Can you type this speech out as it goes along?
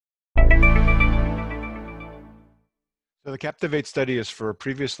So the CAPTIVATE study is for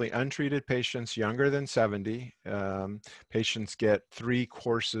previously untreated patients younger than 70. Patients get 3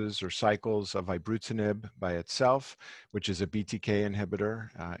 courses or cycles of Ibrutinib by itself, which is a BTK inhibitor.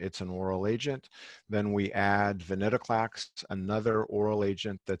 It's an oral agent. Then we add Venetoclax, another oral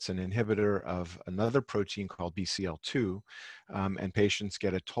agent that's an inhibitor of another protein called BCL2. And patients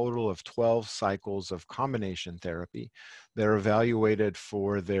get a total of 12 cycles of combination therapy. They're evaluated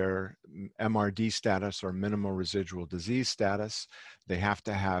for their MRD status or minimal residual disease status. They have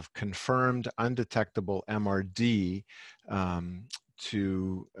to have confirmed undetectable MRD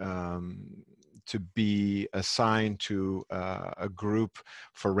to be assigned to a group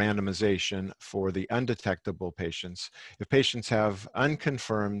for randomization for the undetectable patients. If patients have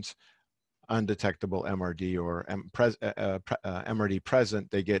unconfirmed undetectable MRD or MRD present,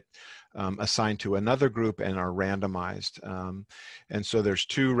 they get assigned to another group and are randomized. And so there's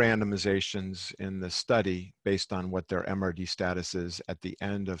 2 randomizations in the study based on what their MRD status is at the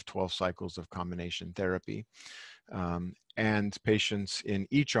end of 12 cycles of combination therapy. And patients in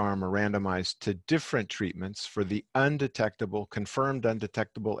each arm are randomized to different treatments. For the undetectable, confirmed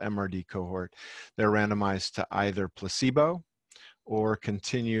undetectable MRD cohort, they're randomized to either placebo or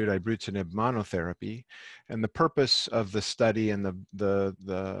continued Ibrutinib monotherapy. And the purpose of the study and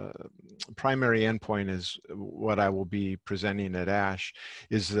the primary endpoint is what I will be presenting at ASH,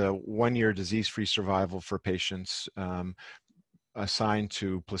 is the 1-year disease-free survival for patients assigned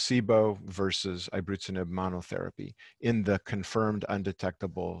to placebo versus Ibrutinib monotherapy in the confirmed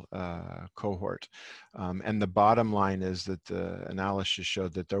undetectable cohort. And the bottom line is that the analysis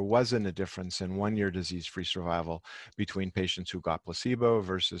showed that there wasn't a difference in 1-year disease-free survival between patients who got placebo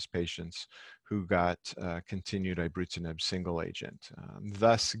versus patients who got continued Ibrutinib single agent,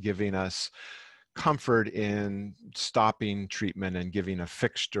 thus giving us comfort in stopping treatment and giving a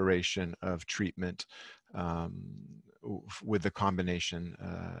fixed duration of treatment with the combination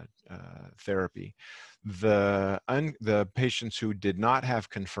therapy. The patients who did not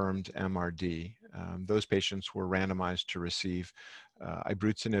have confirmed MRD, those patients were randomized to receive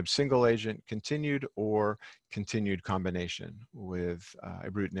Ibrutinib single agent continued or continued combination with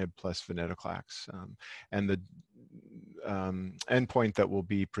Ibrutinib plus Venetoclax. And the endpoint that will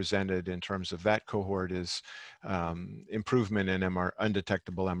be presented in terms of that cohort is improvement in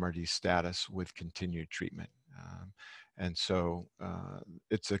undetectable MRD status with continued treatment. And so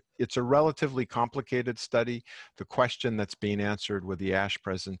it's a relatively complicated study. The question that's being answered with the ASH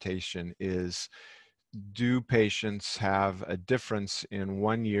presentation is, do patients have a difference in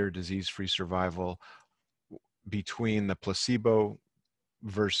 1-year disease-free survival between the placebo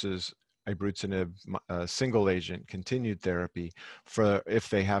versus Ibrutinib single agent continued therapy for if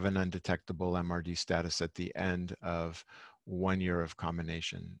they have an undetectable MRD status at the end of 1 year of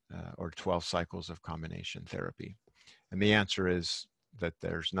combination or 12 cycles of combination therapy? And the answer is that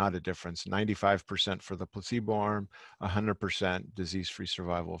there's not a difference. 95% for the placebo arm, 100% disease-free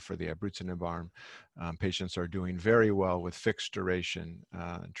survival for the Ibrutinib arm. Patients are doing very well with fixed duration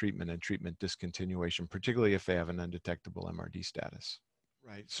treatment and treatment discontinuation, particularly if they have an undetectable MRD status.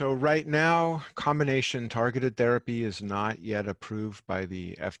 Right. So right now, combination targeted therapy is not yet approved by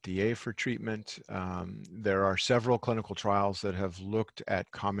the FDA for treatment. There are several clinical trials that have looked at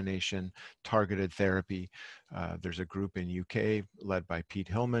combination targeted therapy. There's a group in UK led by Pete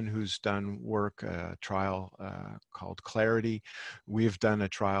Hillman who's done work, a trial called Clarity. We've done a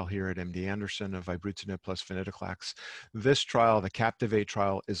trial here at MD Anderson of Ibrutinib plus Venetoclax. This trial, the CAPTIVATE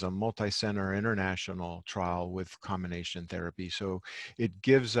trial, is a multicenter international trial with combination therapy. So it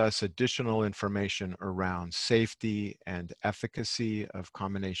gives us additional information around safety and efficacy of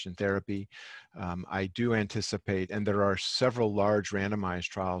combination therapy. I do anticipate, and there are several large randomized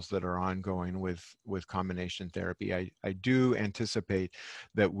trials that are ongoing with combination therapy. I do anticipate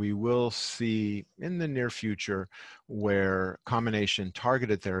that we will see in the near future where combination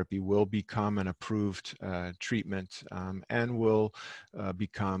targeted therapy will become an approved treatment and will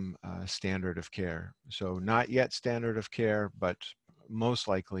become standard of care. So not yet standard of care, but most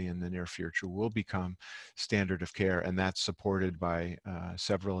likely in the near future will become standard of care, and that's supported by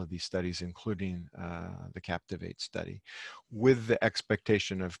several of these studies, including the CAPTIVATE study, with the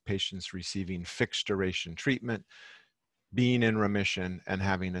expectation of patients receiving fixed duration treatment, being in remission, and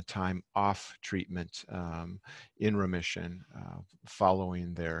having a time off treatment in remission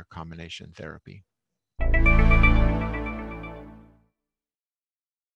following their combination therapy.